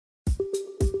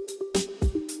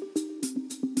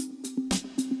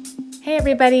Hey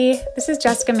everybody, this is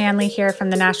Jessica Manley here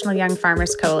from the National Young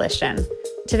Farmers Coalition.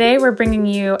 Today we're bringing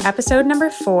you episode number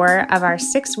 4 of our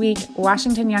 6-week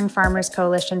Washington Young Farmers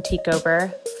Coalition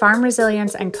takeover, Farm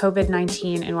Resilience and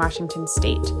COVID-19 in Washington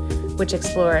State, which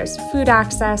explores food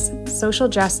access, social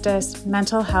justice,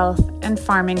 mental health, and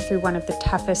farming through one of the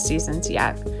toughest seasons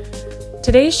yet.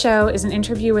 Today's show is an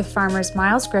interview with farmers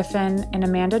Miles Griffin and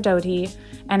Amanda Doty,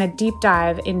 and a deep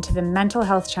dive into the mental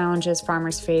health challenges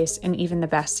farmers face in even the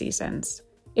best seasons.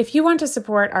 If you want to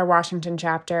support our Washington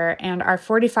chapter and our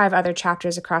 45 other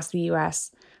chapters across the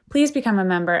U.S., please become a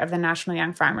member of the National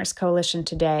Young Farmers Coalition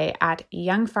today at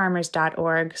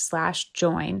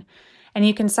youngfarmers.org/join. And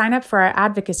you can sign up for our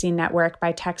advocacy network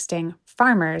by texting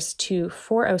FARMERS to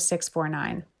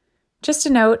 40649. Just a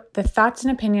note, the thoughts and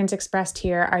opinions expressed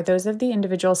here are those of the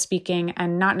individual speaking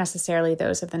and not necessarily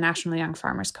those of the National Young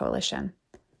Farmers Coalition.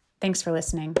 Thanks for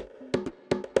listening.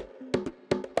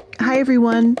 Hi,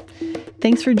 everyone.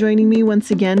 Thanks for joining me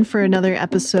once again for another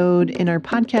episode in our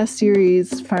podcast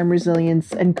series, Farm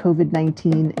Resilience and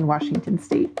COVID-19 in Washington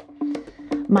State.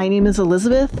 My name is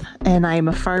Elizabeth, and I am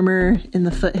a farmer in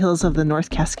the foothills of the North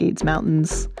Cascades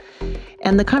Mountains.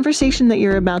 And the conversation that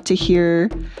you're about to hear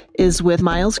is with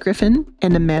Miles Griffin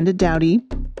and Amanda Doty,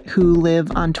 who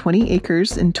live on 20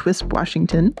 acres in Twisp,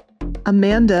 Washington.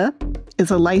 Amanda is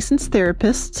a licensed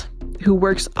therapist who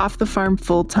works off the farm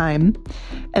full-time,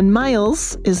 and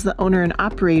Miles is the owner and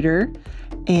operator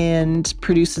and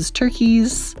produces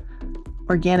turkeys,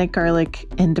 organic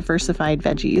garlic, and diversified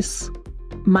veggies.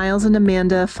 Miles and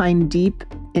Amanda find deep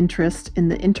interest in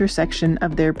the intersection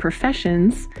of their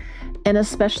professions, and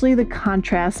especially the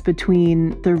contrast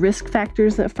between the risk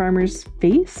factors that farmers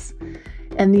face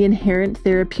and the inherent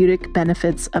therapeutic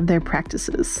benefits of their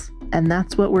practices. And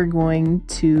that's what we're going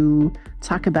to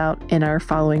talk about in our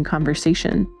following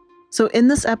conversation. So in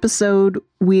this episode,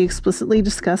 we explicitly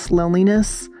discuss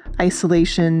loneliness,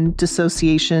 isolation,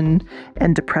 dissociation,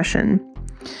 and depression.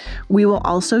 We will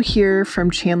also hear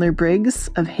from Chandler Briggs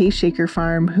of Hayshaker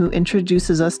Farm, who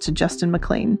introduces us to Justin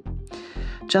McLean.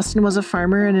 Justin was a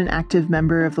farmer and an active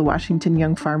member of the Washington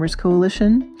Young Farmers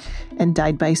Coalition and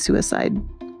died by suicide.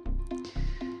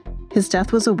 His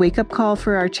death was a wake-up call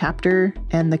for our chapter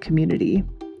and the community,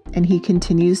 and he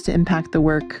continues to impact the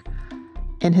work,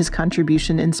 and his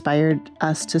contribution inspired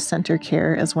us to center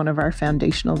care as one of our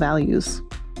foundational values.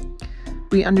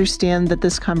 We understand that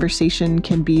this conversation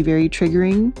can be very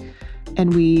triggering,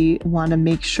 and we want to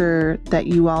make sure that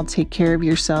you all take care of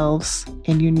yourselves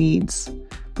and your needs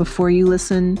before you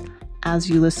listen,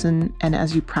 and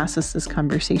as you process this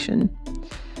conversation.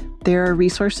 There are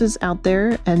resources out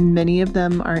there, and many of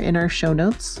them are in our show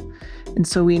notes, and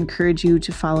so we encourage you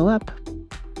to follow up.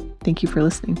 Thank you for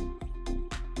listening.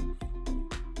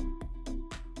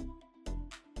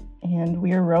 And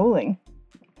we are rolling.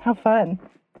 How fun.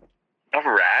 All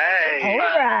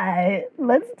right.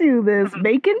 Let's do this.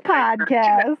 Making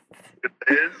podcasts. It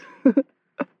is.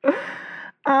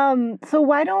 So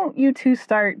why don't you two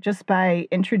start just by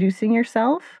introducing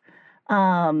yourself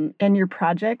and your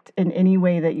project in any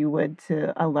way that you would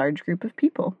to a large group of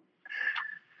people.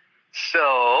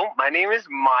 So, my name is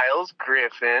Miles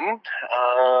Griffin.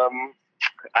 I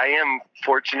am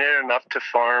fortunate enough to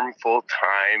farm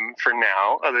full-time for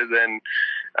now, other than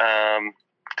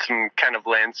some kind of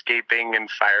landscaping and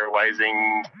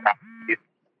firewising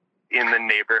in the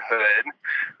neighborhood.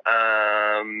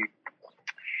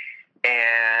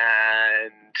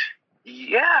 And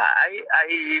yeah,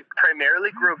 I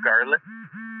primarily grow garlic,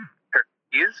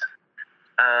 turkeys,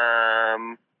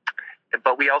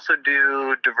 but we also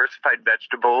do diversified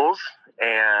vegetables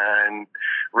and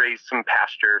raise some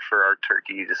pasture for our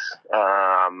turkeys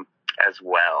as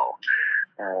well.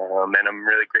 And I'm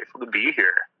really grateful to be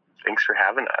here. Thanks for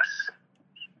having us.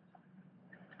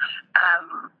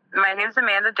 My name's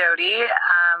Amanda Doty,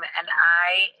 and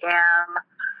I am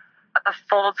a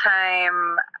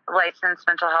full-time licensed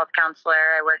mental health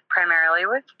counselor. I work primarily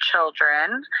with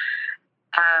children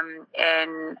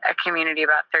in a community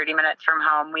about 30 minutes from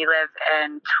home. We live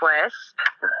in Twisp.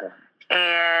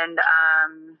 And,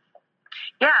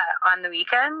 on the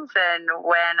weekends and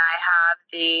when I have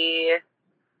the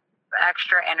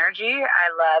extra energy, I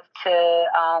love to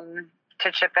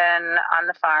chip in on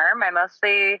the farm. I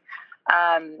mostly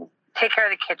take care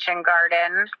of the kitchen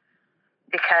garden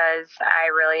because I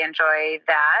really enjoy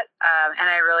that. And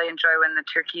I really enjoy when the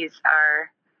turkeys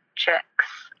are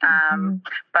chicks.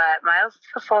 But Miles is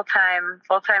a full-time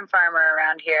farmer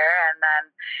around here, and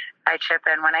then I chip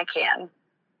in when I can.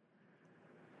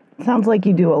 Sounds like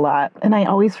you do a lot. And I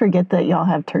always forget that y'all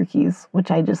have turkeys,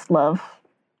 which I just love.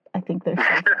 I think they're so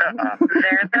fun.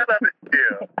 They're the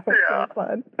so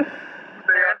fun.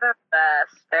 They're the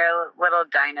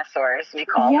farmers, we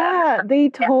call them. They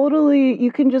totally,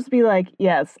 you can just be like,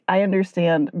 yes, I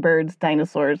understand birds,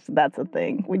 dinosaurs, that's a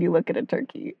thing when you look at a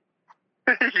turkey.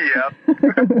 Yep.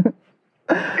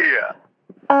 Yeah.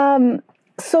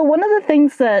 So one of the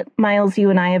things that, Miles, you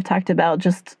and I have talked about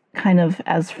just kind of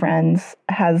as friends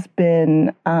has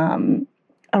been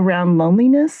around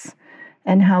loneliness,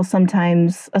 and how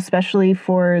sometimes, especially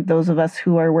for those of us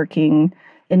who are working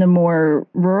in a more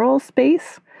rural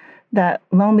space, that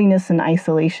loneliness and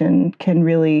isolation can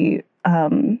really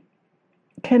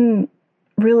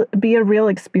be a real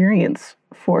experience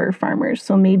for farmers.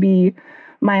 So maybe,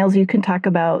 Miles, you can talk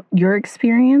about your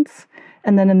experience,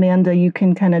 and then Amanda, you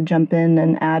can kind of jump in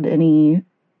and add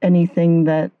anything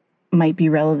that might be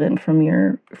relevant from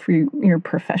your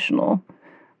professional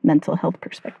mental health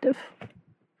perspective.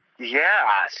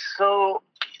 Yeah. So,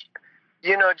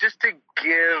 just to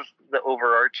give the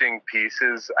overarching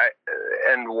pieces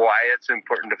and why it's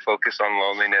important to focus on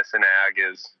loneliness in ag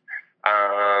is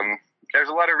there's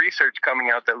a lot of research coming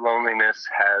out that loneliness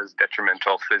has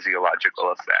detrimental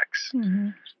physiological effects. Mm-hmm.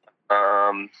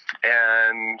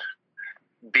 And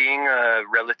being a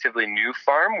relatively new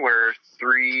farm, we're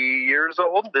 3 years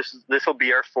old. This will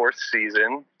be our fourth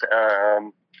season.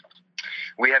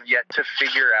 We have yet to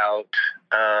figure out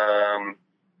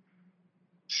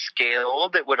scale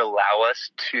that would allow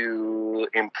us to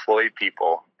employ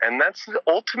people. And that's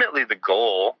ultimately the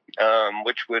goal,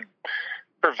 which would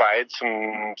provide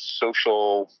some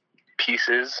social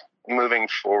pieces moving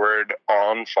forward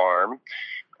on farm,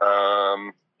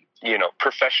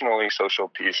 professionally social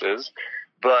pieces.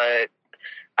 But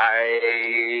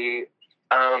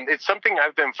it's something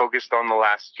I've been focused on the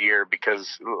last year,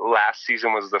 because last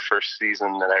season was the first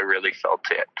season that I really felt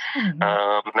it. Mm-hmm.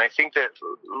 And I think that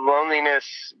loneliness,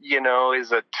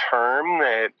 is a term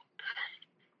that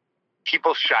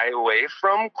people shy away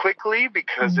from quickly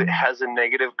because it has a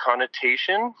negative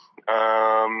connotation.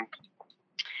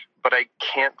 But I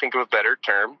can't think of a better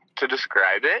term to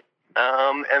describe it.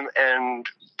 And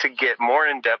to get more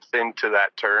in depth into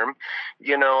that term,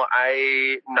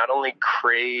 I not only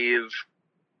crave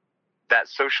that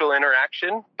social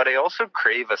interaction, but I also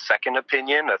crave a second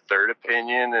opinion, a third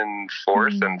opinion, and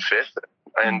fourth and fifth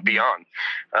and beyond.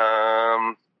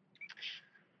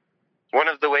 One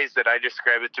of the ways that I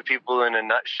describe it to people in a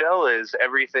nutshell is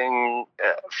everything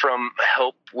from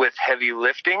help with heavy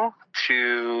lifting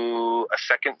to a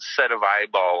second set of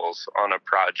eyeballs on a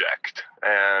project.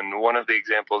 And one of the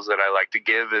examples that I like to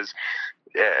give is,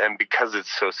 and because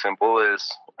it's so simple, is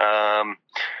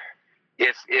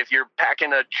if you're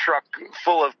packing a truck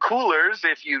full of coolers,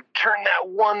 if you turn that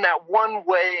one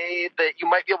way, that you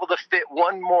might be able to fit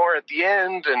one more at the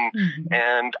end,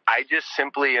 and I just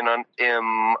simply am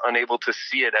unable to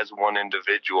see it as one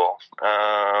individual.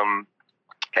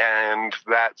 And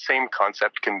that same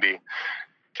concept can be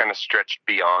kind of stretched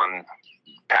beyond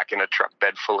packing a truck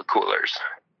bed full of coolers.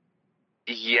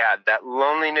 Yeah, that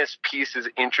loneliness piece is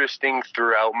interesting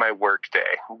throughout my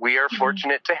workday. We are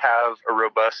fortunate to have a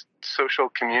robust social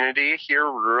community here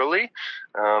rurally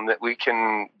that we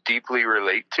can deeply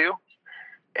relate to.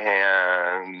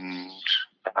 And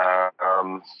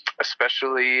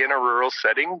especially in a rural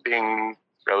setting, being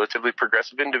relatively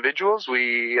progressive individuals,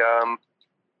 we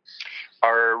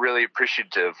are really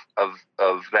appreciative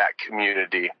of that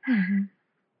community. Mm-hmm.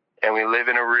 And we live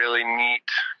in a really neat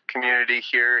community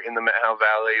here in the Methow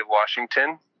Valley of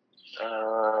Washington.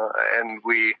 And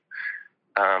we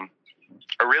are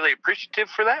really appreciative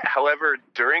for that. However,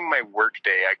 during my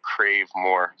workday, I crave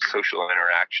more social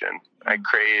interaction. I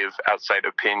crave outside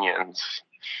opinions.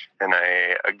 And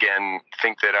I, again,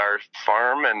 think that our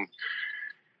farm and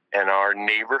our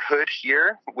neighborhood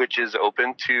here, which is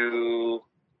open to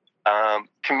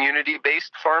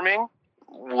community-based farming,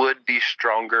 would be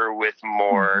stronger with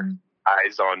more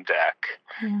eyes on deck.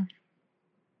 Yeah.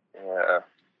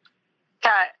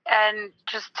 And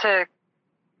just to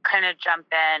kind of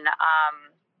jump in,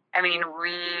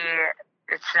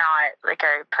 it's not like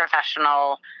a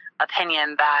professional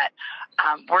opinion that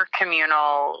we're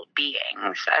communal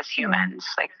beings as humans.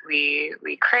 Like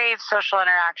we crave social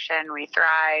interaction. We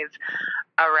thrive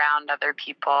around other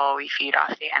people. We feed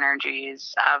off the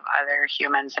energies of other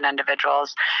humans and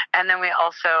individuals. And then we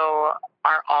also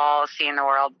are all seeing the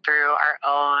world through our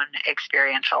own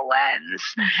experiential lens.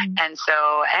 Mm-hmm. And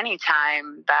so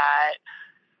anytime that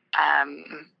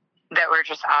we're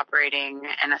just operating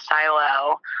in a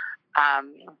silo,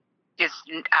 is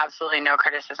absolutely no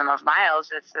criticism of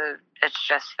Miles. It's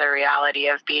just the reality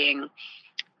of being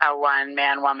a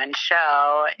one-man woman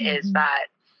show, is that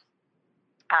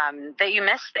that you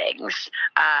miss things,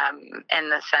 in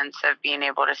the sense of being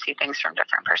able to see things from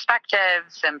different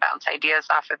perspectives and bounce ideas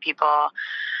off of people.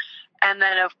 And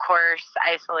then, of course,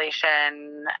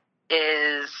 isolation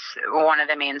is one of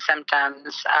the main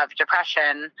symptoms of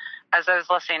depression. As I was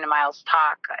listening to Miles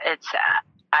talk, it's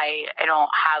I don't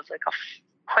have like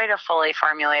quite a fully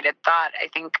formulated thought. I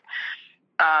think,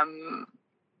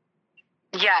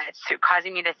 it's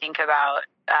causing me to think about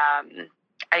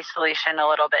isolation a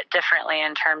little bit differently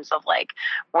in terms of like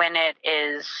when it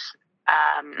is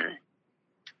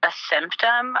a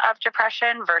symptom of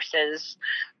depression versus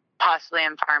possibly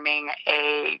in farming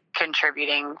a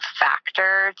contributing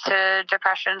factor to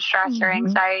depression, stress, or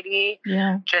anxiety,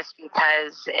 just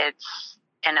because it's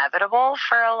inevitable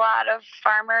for a lot of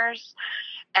farmers.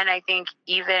 And I think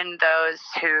even those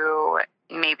who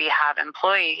maybe have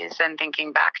employees, and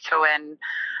thinking back to when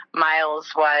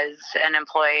Miles was an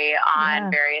employee on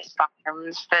various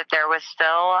farms, that there was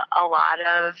still a lot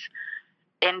of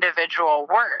individual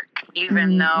work,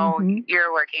 even though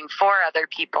you're working for other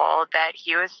people, that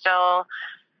he was still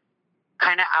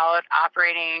kind of out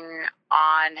operating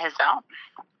on his own,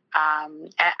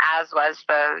 as was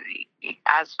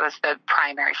the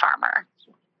primary farmer.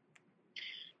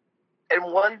 And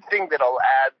one thing that I'll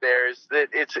add there is that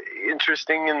it's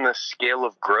interesting in the scale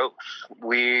of growth.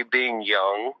 We, being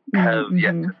young, have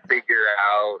yet to figure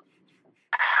out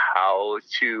how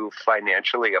to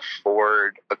financially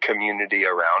afford a community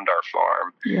around our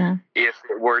farm. Yeah. If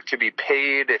it were to be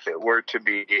paid, if it were to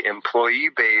be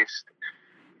employee-based,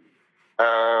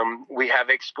 we have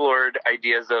explored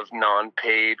ideas of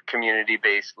non-paid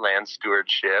community-based land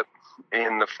stewardship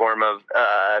in the form of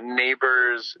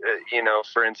neighbors.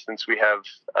 For instance, we have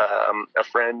a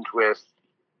friend with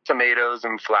tomatoes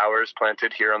and flowers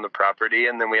planted here on the property,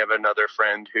 and then we have another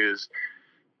friend who's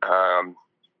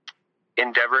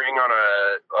endeavoring on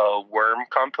a worm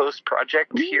compost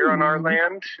project here on our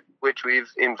land, which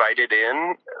we've invited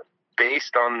in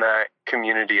based on that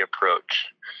community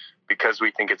approach because we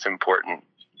think it's important.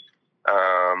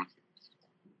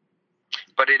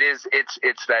 But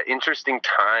it's that interesting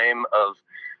time of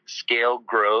scale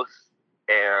growth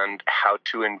and how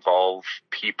to involve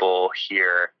people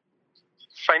here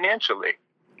financially.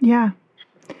 Yeah.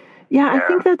 I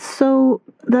think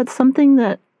that's something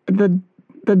that the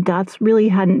dots really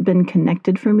hadn't been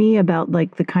connected for me about,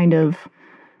 like, the kind of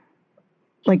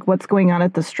like what's going on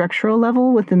at the structural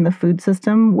level within the food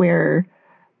system, where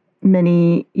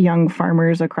many young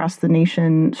farmers across the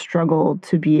nation struggle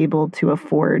to be able to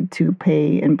afford to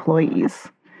pay employees.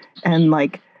 And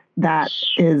like that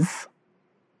has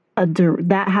a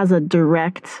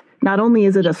direct, not only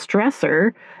is it a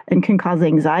stressor and can cause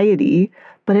anxiety,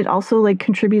 but it also like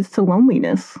contributes to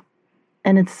loneliness.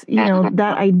 And it's,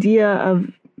 that idea of,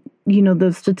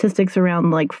 the statistics around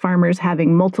like farmers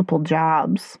having multiple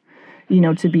jobs,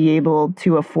 to be able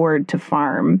to afford to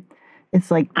farm. It's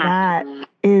like that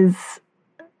is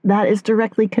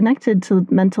directly connected to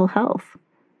mental health.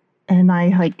 And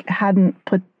I hadn't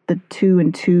put the two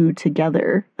and two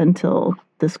together until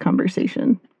this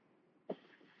conversation.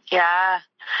 Yeah.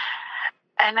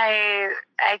 And I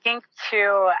think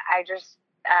too,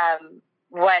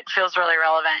 what feels really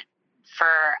relevant for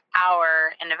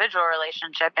our individual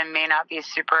relationship and may not be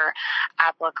super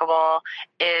applicable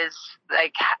is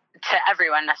like to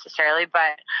everyone necessarily,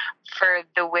 but for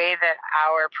the way that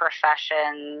our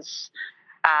professions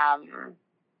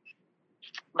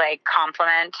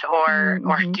complement or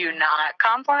do not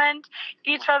complement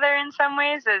each other in some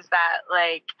ways, is that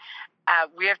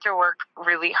we have to work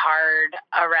really hard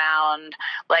around,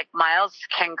 Miles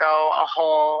can go a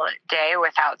whole day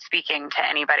without speaking to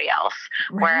anybody else,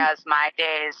 right? Whereas my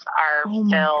days are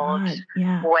filled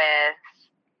with,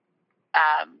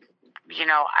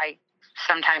 I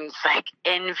sometimes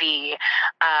envy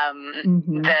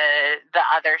the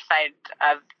other side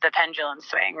of the pendulum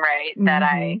swing, right? That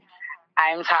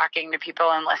I'm talking to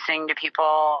people and listening to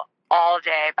people all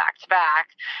day back to back,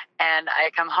 and I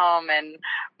come home and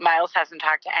Miles hasn't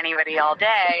talked to anybody all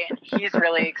day, and he's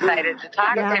really excited to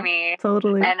talk to me.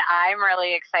 Totally. And I'm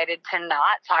really excited to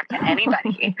not talk to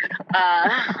anybody.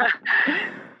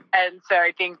 And so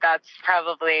I think that's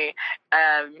probably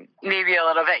maybe a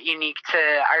little bit unique to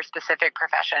our specific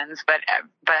professions, but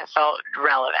it felt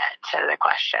relevant to the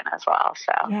question as well.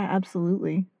 So yeah,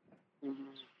 absolutely.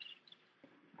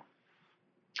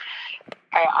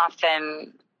 I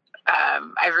often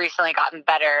I've recently gotten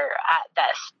better at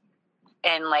this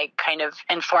in kind of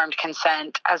informed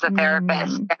consent as a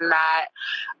therapist, and that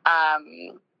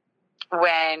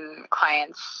when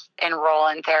clients enroll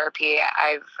in therapy,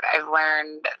 I've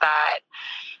learned that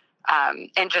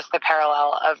in just the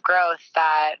parallel of growth,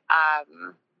 that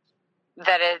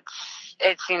that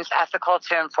it seems ethical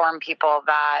to inform people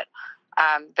that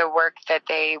the work that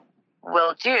they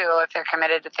will do if they're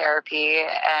committed to therapy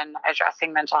and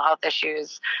addressing mental health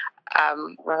issues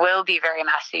will be very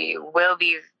messy, will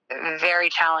be very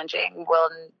challenging, will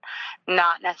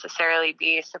not necessarily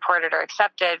be supported or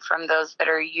accepted from those that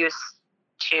are used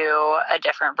to a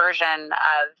different version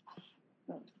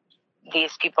of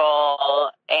these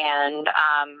people, and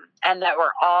that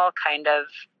we're all kind of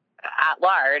at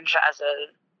large as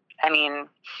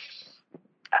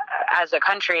a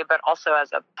country, but also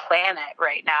as a planet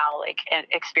right now, like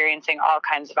experiencing all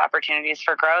kinds of opportunities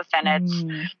for growth. And it's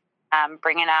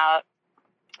bringing out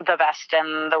the best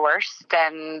and the worst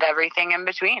and everything in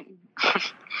between.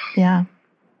 Yeah.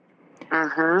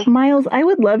 Mm-hmm. Miles, I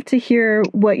would love to hear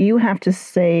what you have to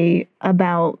say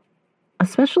about,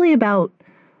 especially about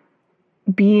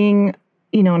being,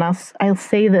 and I'll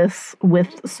say this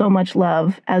with so much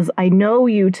love, as I know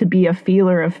you to be a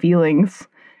feeler of feelings.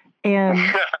 And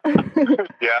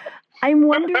yeah. I'm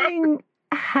wondering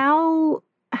how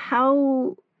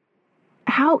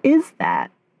is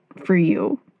that for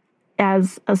you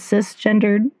as a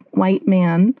cisgendered white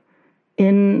man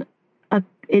in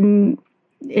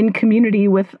community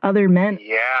with other men?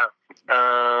 Yeah.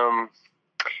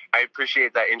 I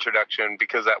appreciate that introduction,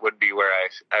 because that would be where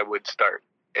I would start.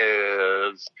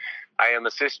 Is I am a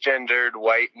cisgendered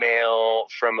white male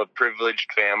from a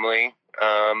privileged family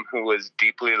who was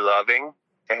deeply loving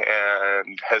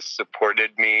and has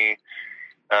supported me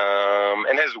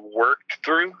and has worked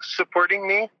through supporting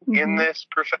me in this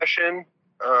profession.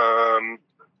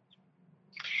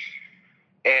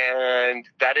 And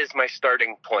that is my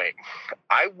starting point.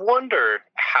 I wonder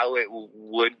how it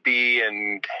would be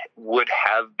and would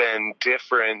have been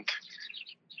different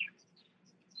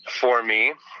for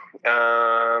me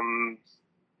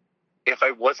if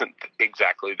I wasn't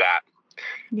exactly that.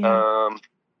 Yeah.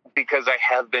 Because I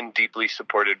have been deeply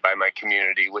supported by my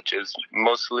community, which is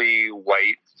mostly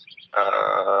white,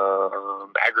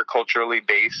 agriculturally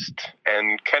based,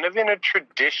 and kind of in a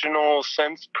traditional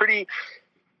sense, pretty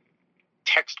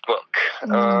textbook.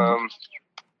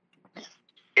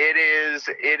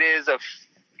 It is a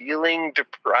feeling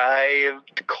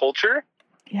deprived culture.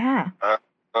 Yeah.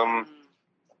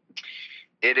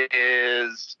 It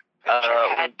is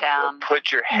head down.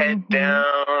 Put your head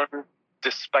down,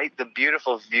 despite the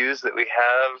beautiful views that we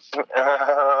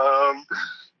have.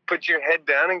 Put your head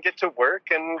down and get to work.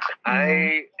 And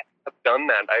I have done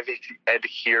that. I've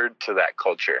adhered to that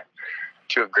culture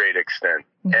to a great extent,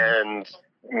 and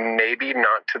maybe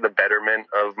not to the betterment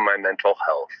of my mental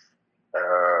health.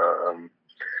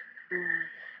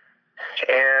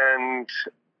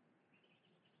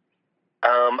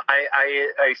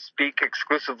 I speak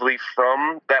exclusively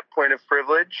from that point of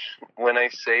privilege when I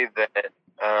say that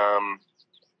I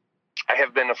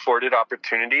have been afforded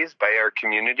opportunities by our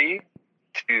community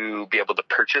to be able to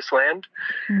purchase land.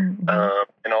 And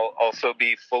I'll also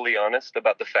be fully honest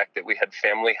about the fact that we had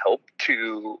family help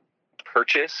to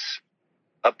purchase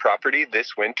a property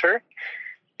this winter.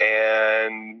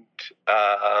 And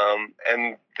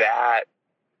that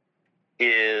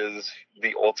is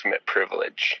the ultimate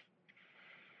privilege.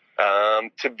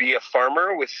 To be a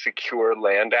farmer with secure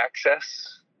land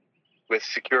access, with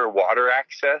secure water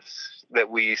access, that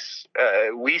we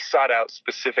sought out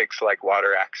specifics like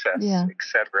water access,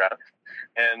 etc.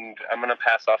 And I'm going to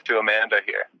pass off to Amanda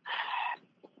here.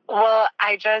 Well,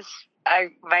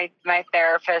 my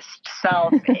therapist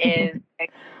self is,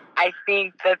 I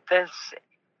think that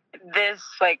this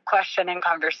like question and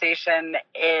conversation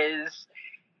is,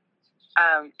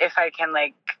 if I can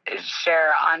like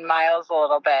share on Miles a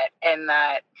little bit, in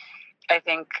that I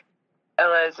think,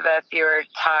 Elizabeth, you were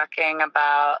talking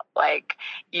about like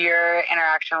your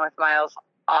interaction with Miles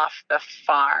off the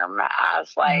farm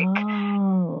as like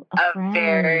a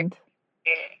very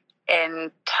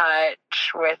in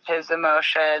touch with his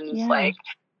emotions, like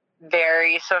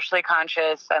very socially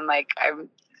conscious, and like I'm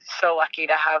so lucky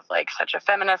to have like such a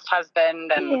feminist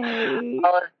husband and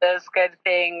all of those good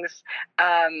things.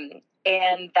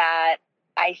 And that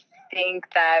I think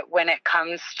that when it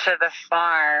comes to the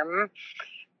farm,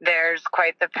 there's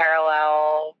quite the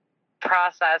parallel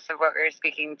process of what we were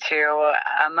speaking to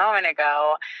a moment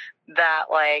ago,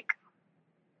 that like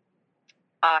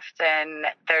often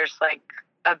there's like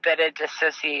a bit of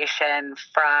dissociation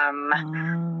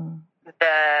from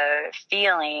the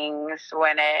feelings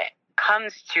when it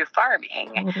comes to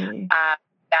farming. Totally.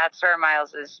 That's where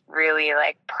Miles is really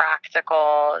like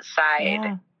practical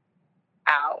side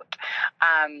out.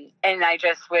 And I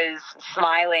just was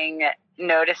smiling,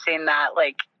 noticing that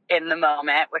like in the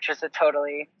moment, which is a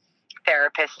totally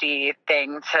therapist-y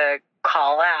thing to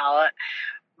call out,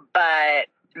 but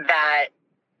that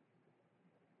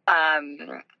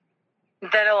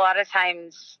that a lot of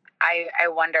times I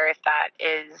wonder if that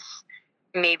is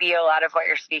maybe a lot of what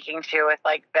you're speaking to with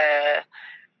like the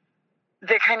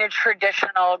kind of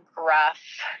traditional gruff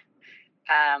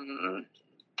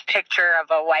picture of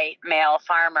a white male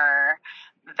farmer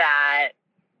that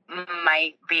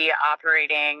might be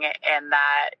operating in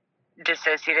that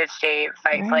dissociative state,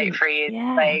 fight, flight, freeze,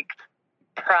 like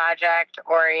project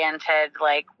oriented,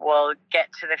 like we'll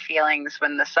get to the feelings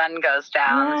when the sun goes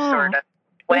down sort of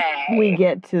way. If we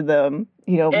get to them,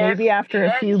 maybe after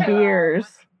a few beers.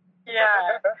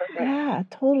 Yeah,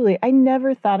 totally. I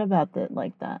never thought about it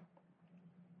like that.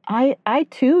 I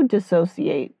too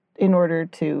dissociate in order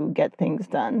to get things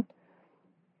done.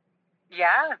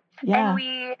 Yeah. And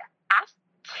we have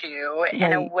to,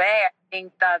 in a way. I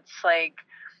think that's like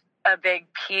a big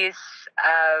piece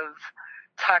of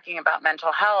talking about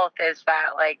mental health, is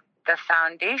that like the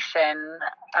foundation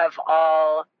of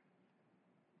all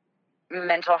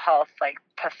mental health, like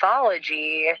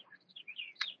pathology,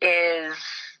 is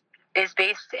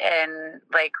based in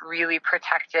like really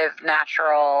protective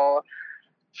natural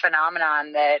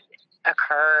phenomenon that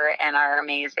occur in our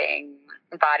amazing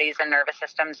bodies and nervous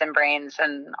systems and brains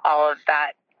and all of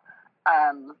that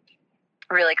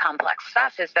really complex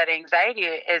stuff. Is that anxiety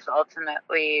is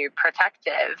ultimately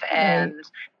protective, and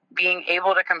being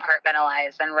able to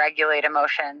compartmentalize and regulate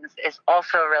emotions is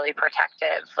also really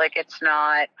protective. Like it's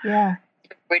not, it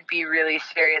would be really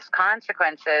serious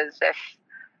consequences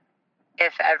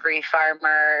if every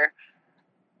farmer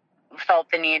felt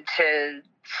the need to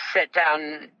sit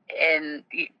down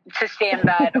to stay in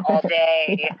bed all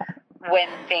day when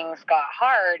things got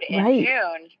hard in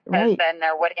June, because then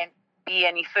there wouldn't be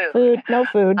any food. No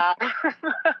food.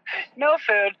 No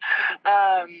food.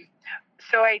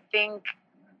 So I think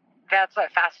that's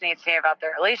what fascinates me about the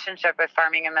relationship with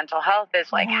farming and mental health,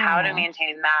 is like how to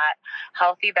maintain that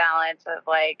healthy balance of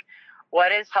like,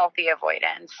 what is healthy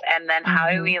avoidance? And then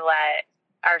how do we let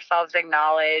ourselves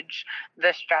acknowledge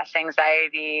the stress,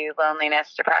 anxiety,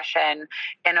 loneliness, depression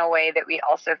in a way that we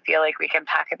also feel like we can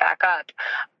pack it back up.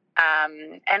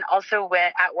 And also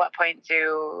at what point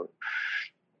do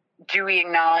we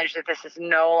acknowledge that this is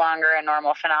no longer a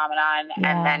normal phenomenon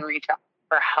and then reach out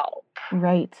for help?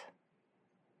 Right.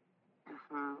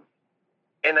 Mm-hmm.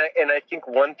 And I think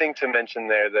one thing to mention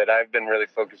there that I've been really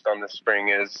focused on this spring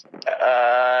is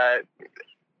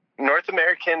North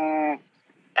American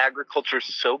agriculture is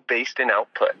so based in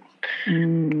output.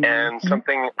 And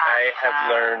something I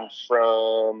have learned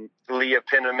from Leah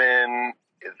Pinneman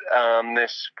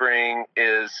this spring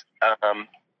is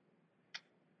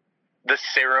the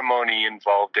ceremony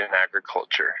involved in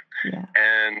agriculture,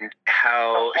 and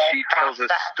how she tells a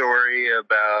story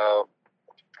about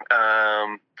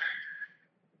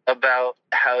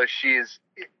how she's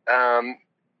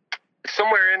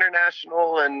somewhere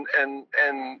international, and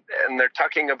they're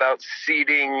talking about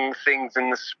seeding things in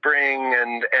the spring,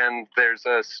 and there's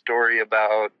a story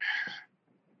about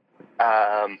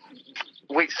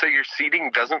so your seeding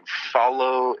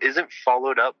isn't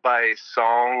followed up by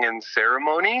song and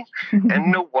ceremony,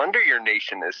 and no wonder your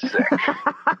nation is sick.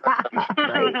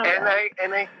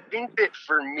 And I think that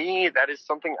for me, that is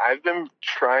something I've been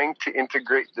trying to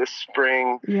integrate this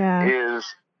spring. Is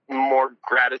more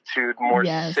gratitude, more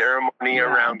ceremony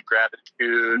around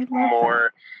gratitude,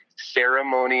 more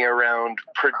ceremony around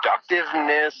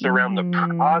productiveness, around the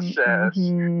process,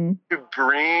 to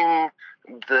bring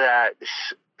that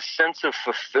sense of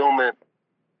fulfillment,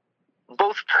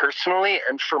 both personally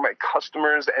and for my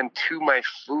customers and to my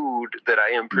food that I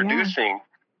am producing,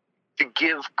 to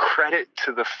give credit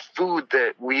to the food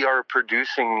that we are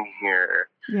producing here,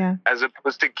 as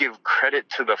opposed to give credit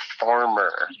to the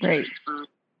farmer. Right.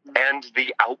 And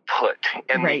the output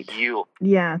and the yield.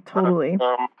 Yeah, totally.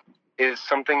 Is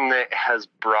something that has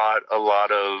brought a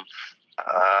lot of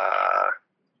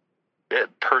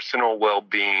personal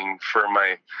well-being for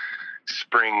my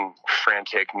spring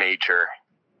frantic nature.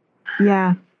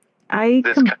 Yeah, I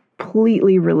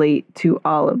completely relate to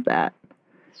all of that.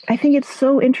 I think it's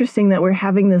so interesting that we're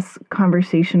having this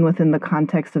conversation within the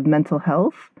context of mental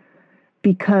health,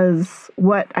 because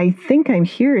what I think I'm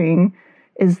hearing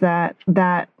is that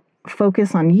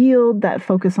focus on yield, that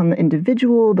focus on the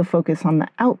individual, the focus on the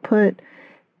output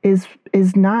is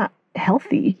not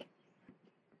healthy.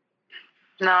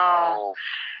 No.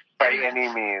 By any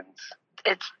means.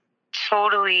 It's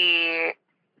totally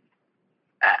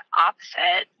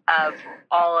opposite of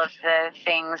all of the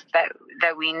things that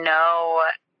we know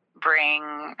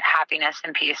bring happiness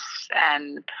and peace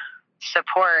and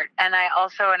support. And I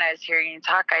also, when I was hearing you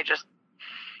talk,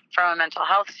 from a mental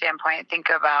health standpoint, think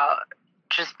about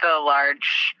just the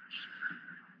large,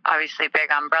 obviously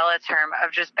big umbrella term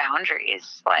of just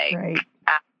boundaries, like Right.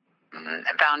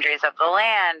 Boundaries of the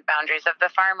land, boundaries of the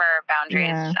farmer,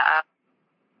 boundaries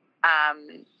of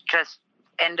just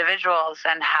individuals,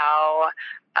 and how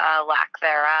lack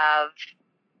thereof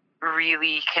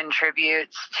really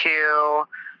contributes to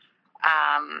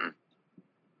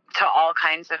all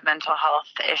kinds of mental health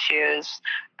issues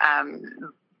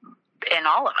in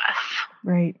all of us.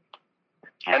 Right.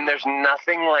 And there's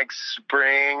nothing like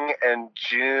spring and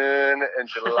June and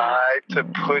July to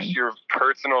push your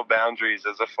personal boundaries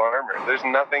as a farmer. There's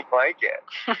nothing like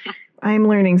it. I'm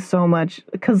learning so much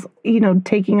because,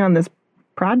 taking on this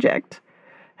project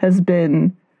has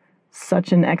been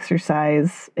such an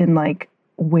exercise in like,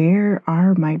 where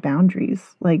are my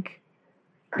boundaries? Like,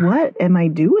 what am I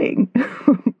doing?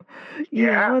 you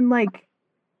know, and like,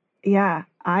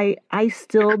 I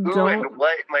still don't. And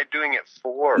what am I doing it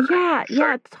for?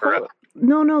 Totally.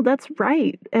 No, that's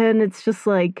right. And it's just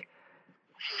like,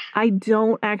 I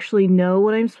don't actually know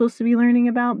what I'm supposed to be learning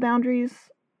about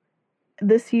boundaries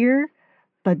this year,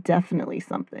 but definitely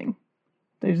something.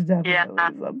 There's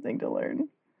definitely something to learn.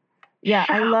 Yeah,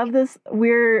 I love this.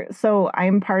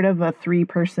 I'm part of a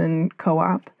 3-person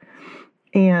co-op,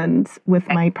 and with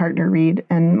my partner Reed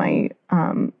and my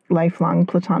lifelong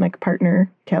platonic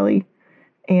partner Kelly.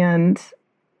 And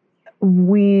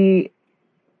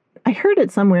I heard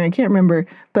it somewhere, I can't remember,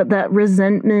 but that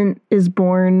resentment is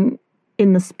born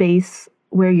in the space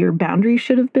where your boundaries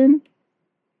should have been.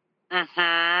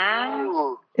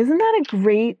 Mm-hmm. Isn't that a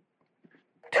great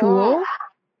tool?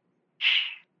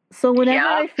 So whenever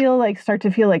I start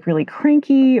to feel like really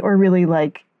cranky or really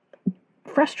like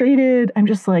frustrated, I'm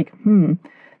just like,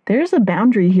 there's a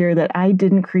boundary here that I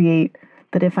didn't create,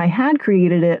 that if I had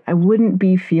created it, I wouldn't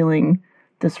be feeling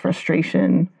this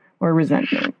frustration or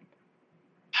resentment.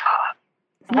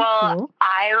 Well, cool?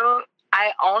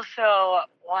 I also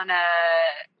want to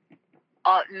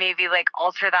maybe like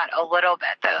alter that a little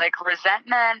bit. That like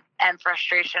resentment and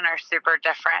frustration are super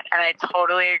different, and I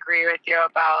totally agree with you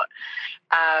about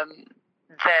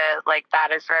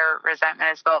that is where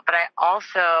resentment is built. But I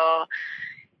also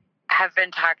have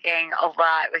been talking a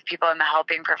lot with people in the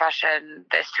helping profession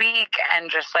this week, and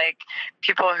just like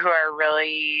people who are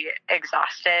really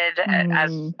exhausted,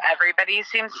 as everybody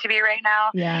seems to be right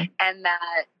now. Yeah. And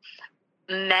that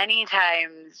many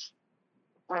times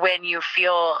when you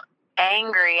feel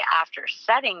angry after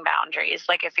setting boundaries,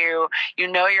 like if you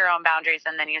know your own boundaries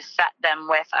and then you set them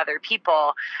with other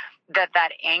people,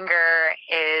 that anger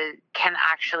can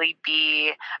actually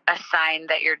be a sign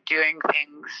that you're doing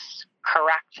things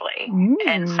correctly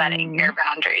and setting your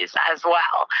boundaries as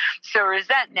well. So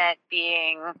resentment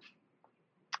being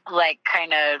like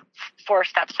kind of 4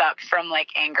 steps up from like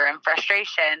anger and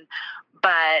frustration,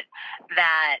 but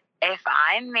that if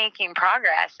I'm making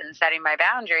progress in setting my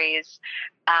boundaries,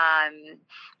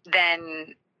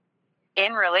 then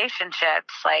in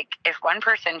relationships, like if one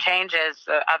person changes,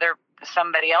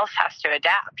 somebody else has to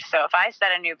adapt. So if I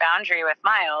set a new boundary with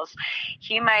Miles,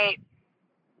 he might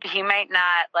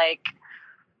not like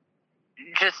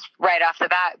just right off the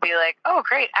bat be like, oh,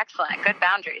 great, excellent, good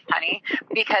boundaries, honey,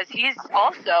 because he's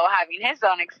also having his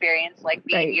own experience, like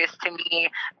being used to me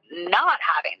not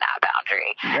having that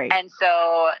boundary. Right. And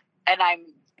so, and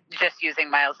I'm just using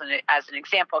Miles as an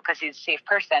example because he's a safe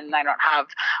person, and I don't have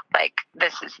like,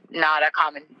 this is not a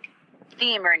common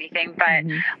theme or anything, but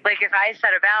like if I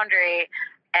set a boundary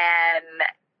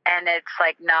and it's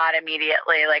like not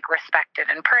immediately like respected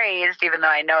and praised, even though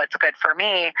I know it's good for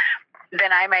me,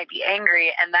 then I might be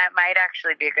angry, and that might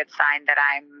actually be a good sign that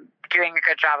I'm doing a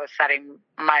good job of setting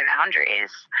my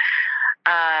boundaries.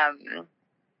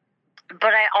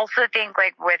 But I also think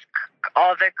like with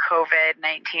all the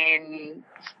COVID-19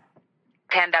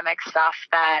 pandemic stuff,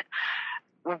 that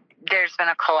there's been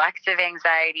a collective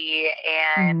anxiety,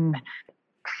 and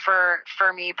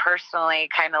for me personally,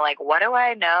 kind of like, what do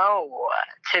I know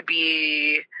to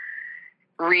be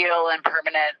real and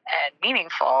permanent and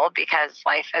meaningful, because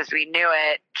life as we knew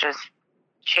it just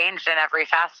changed in every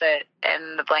facet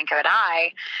in the blink of an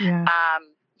eye. Yeah.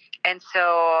 And so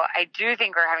I do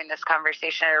think we're having this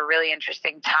conversation at a really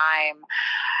interesting time,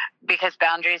 because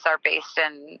boundaries are based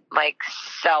in like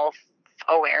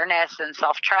self-awareness and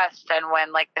self-trust. And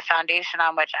when like the foundation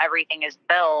on which everything is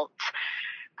built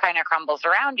kind of crumbles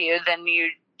around you, then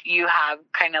you have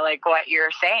kind of like what you're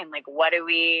saying, like, what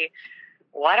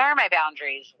are my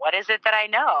boundaries? What is it that I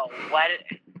know?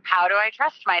 How do I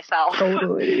trust myself?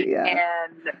 Totally, yeah.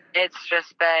 And it's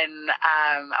just been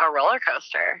a roller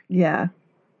coaster. Yeah,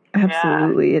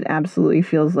 absolutely. Yeah. It absolutely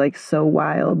feels like so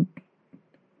wild.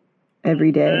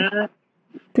 every day.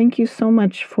 Thank you so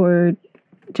much for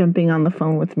jumping on the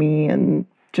phone with me and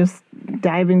just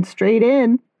diving straight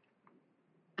in.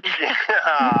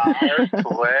 Our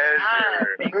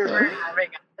pleasure. Thanks for having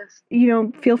us.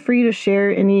 Feel free to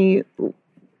share any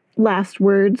last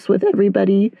words with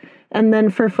everybody. And then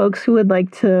for folks who would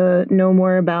like to know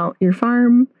more about your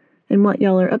farm and what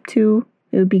y'all are up to,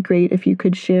 it would be great if you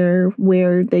could share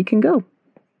where they can go.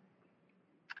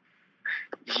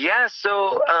 Yeah,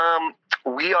 so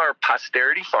we are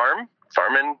Posterity Farm,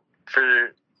 farming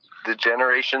for the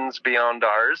generations beyond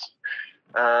ours.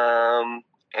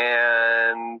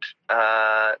 And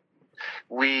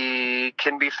we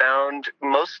can be found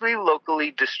mostly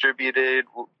locally distributed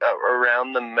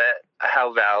around the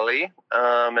Howe Valley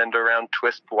and around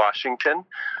Twisp, Washington.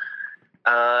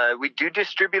 We do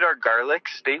distribute our garlic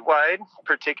statewide,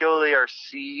 particularly our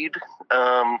seed.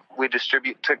 We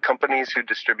distribute to companies who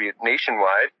distribute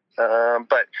nationwide.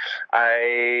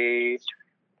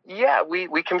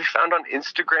 We can be found on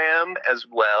Instagram as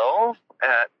well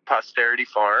at Posterity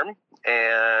Farm.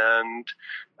 And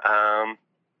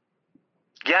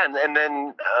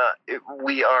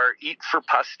we are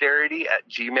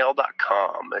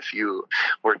eatforposterity@gmail.com. If you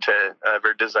were to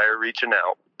ever desire reaching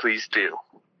out, please do.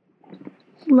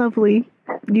 Lovely.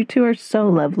 You two are so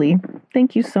lovely.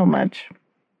 Thank you so much.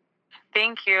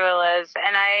 Thank you, Liz.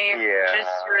 And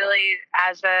just really,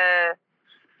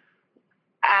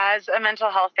 as a mental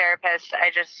health therapist,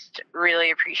 I just really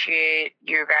appreciate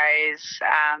you guys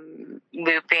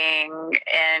looping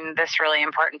in this really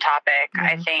important topic.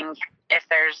 I think if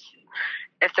there's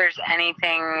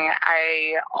anything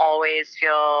I always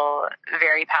feel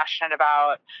very passionate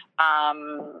about,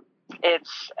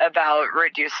 it's about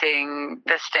reducing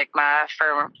the stigma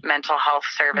for mental health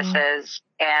services.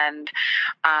 And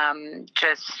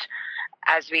just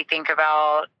as we think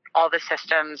about all the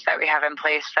systems that we have in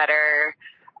place that are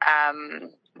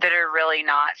really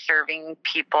not serving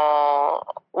people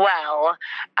well,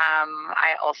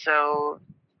 I also,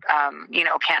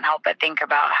 can't help but think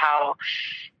about how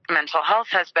mental health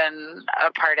has been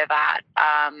a part of that,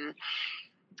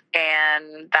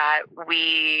 and that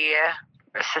we,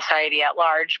 society at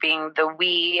large, being the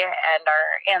we and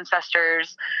our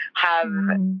ancestors, have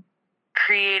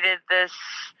created this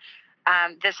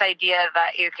idea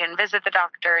that you can visit the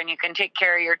doctor and you can take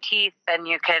care of your teeth and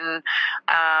you can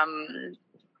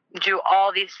do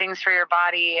all these things for your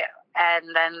body,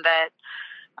 and then that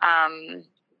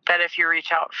if you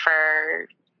reach out for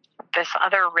this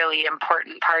other really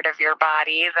important part of your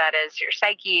body, that is your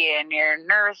psyche and your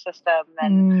nervous system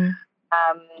and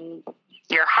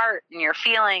your heart and your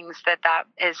feelings, that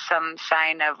is some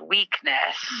sign of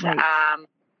weakness. Right.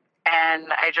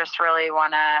 And I just really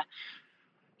want to,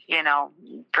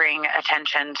 bring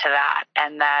attention to that.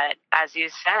 And that, as you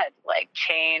said, like,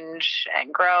 change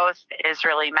and growth is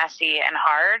really messy and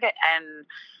hard. And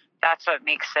that's what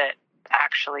makes it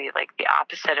actually like the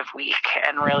opposite of weak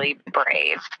and really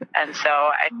brave. And so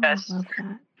I just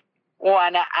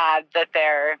want to add that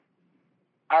there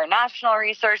are national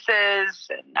resources,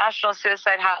 national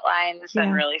suicide hotlines,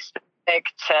 and really specific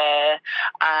to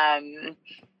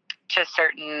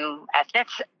certain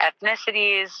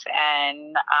ethnicities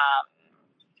and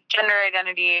gender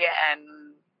identity,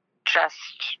 and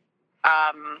just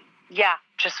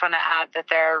want to add that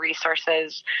there are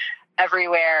resources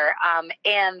everywhere,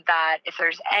 and that if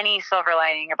there's any silver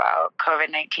lining about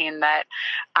COVID-19, that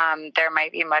there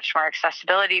might be much more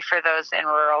accessibility for those in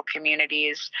rural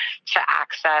communities to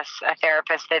access a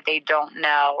therapist that they don't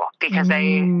know, because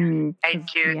I do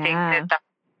think that that's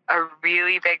a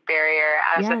really big barrier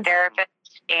as a therapist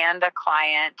and a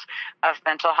client of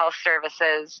mental health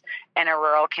services in a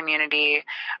rural community.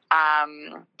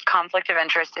 Conflict of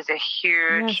interest is a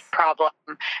huge problem,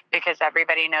 because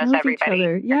everybody knows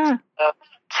everybody. So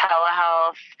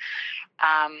telehealth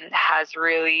has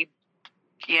really,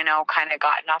 kind of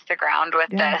gotten off the ground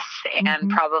with this, and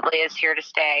probably is here to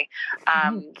stay.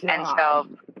 And so,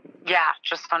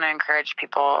 just want to encourage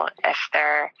people, if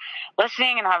they're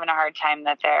listening and having a hard time,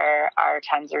 that there are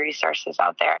tons of resources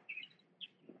out there.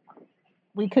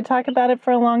 We could talk about it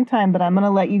for a long time, but I'm going to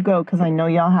let you go because I know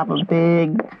y'all have a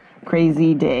big,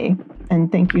 crazy day.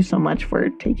 And thank you so much for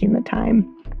taking the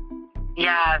time.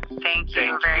 Yeah, thank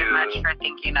you very much for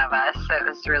thinking of us. It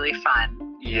was really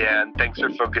fun. Yeah, and thanks for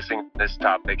focusing on this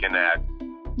topic, and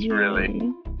it's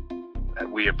really,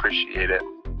 we appreciate it.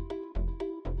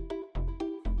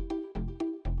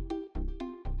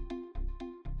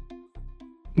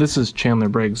 This is Chandler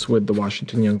Briggs with the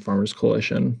Washington Young Farmers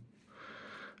Coalition.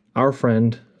 Our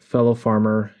friend, fellow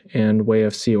farmer, and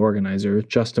WayFC organizer,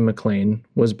 Justin McLean,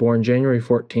 was born January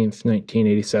 14th,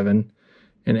 1987,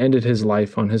 and ended his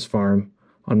life on his farm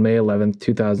on May 11,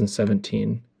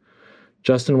 2017.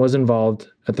 Justin was involved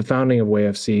at the founding of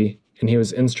WayFC, and he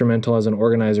was instrumental as an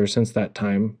organizer since that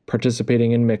time,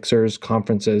 participating in mixers,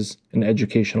 conferences, and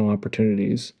educational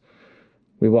opportunities.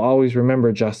 We will always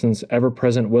remember Justin's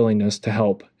ever-present willingness to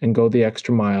help and go the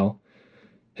extra mile,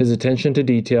 his attention to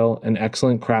detail and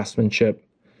excellent craftsmanship,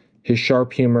 his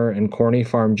sharp humor and corny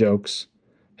farm jokes,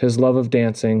 his love of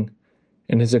dancing,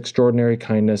 and his extraordinary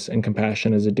kindness and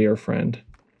compassion as a dear friend.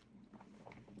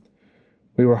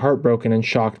 We were heartbroken and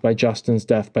shocked by Justin's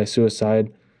death by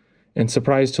suicide, and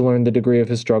surprised to learn the degree of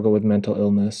his struggle with mental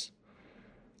illness.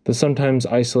 The sometimes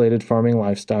isolated farming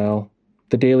lifestyle,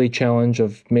 the daily challenge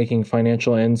of making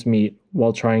financial ends meet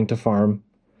while trying to farm,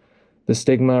 the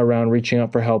stigma around reaching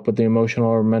out for help with the emotional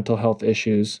or mental health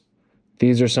issues,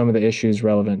 these are some of the issues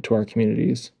relevant to our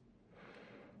communities.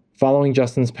 Following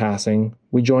Justin's passing,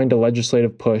 we joined a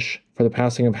legislative push for the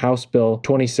passing of House Bill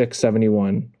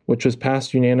 2671, which was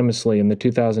passed unanimously in the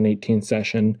 2018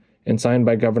 session and signed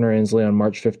by Governor Inslee on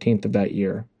March 15th of that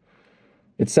year.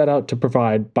 It set out to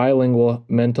provide bilingual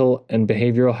mental and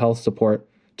behavioral health support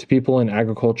to people in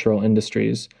agricultural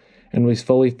industries, and was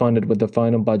fully funded with the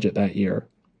final budget that year.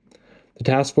 The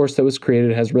task force that was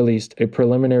created has released a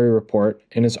preliminary report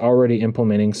and is already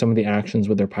implementing some of the actions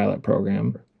with their pilot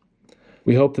program.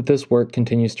 We hope that this work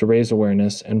continues to raise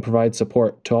awareness and provide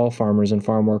support to all farmers and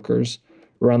farm workers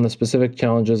around the specific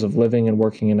challenges of living and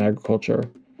working in agriculture,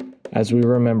 as we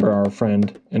remember our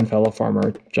friend and fellow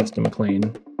farmer, Justin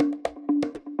McLean.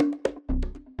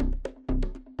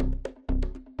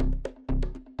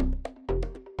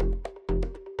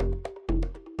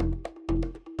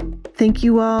 Thank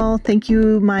you all. Thank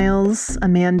you, Miles,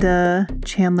 Amanda,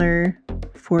 Chandler,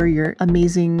 for your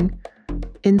amazing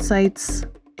insights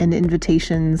and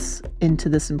invitations into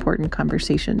this important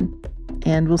conversation.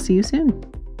 And we'll see you soon.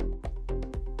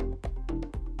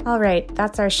 All right,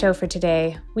 that's our show for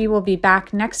today. We will be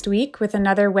back next week with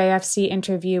another WayFC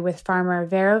interview with farmer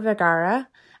Vero Vergara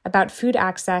about food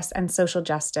access and social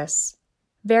justice.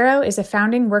 Vero is a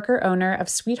founding worker-owner of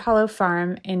Sweet Hollow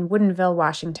Farm in Woodinville,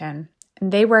 Washington,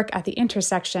 and they work at the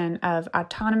intersection of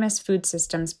autonomous food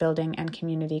systems building and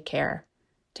community care.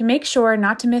 To make sure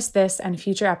not to miss this and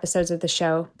future episodes of the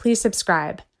show, please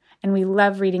subscribe, and we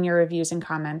love reading your reviews and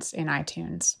comments in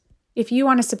iTunes. If you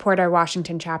want to support our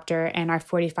Washington chapter and our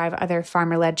 45 other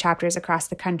farmer-led chapters across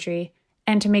the country,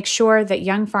 and to make sure that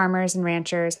young farmers and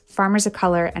ranchers, farmers of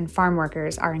color, and farm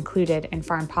workers are included in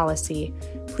farm policy,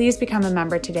 please become a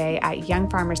member today at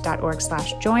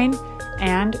youngfarmers.org/join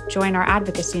and join our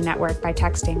advocacy network by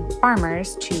texting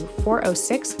FARMERS to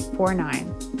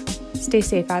 40649. Stay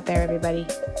safe out there, everybody.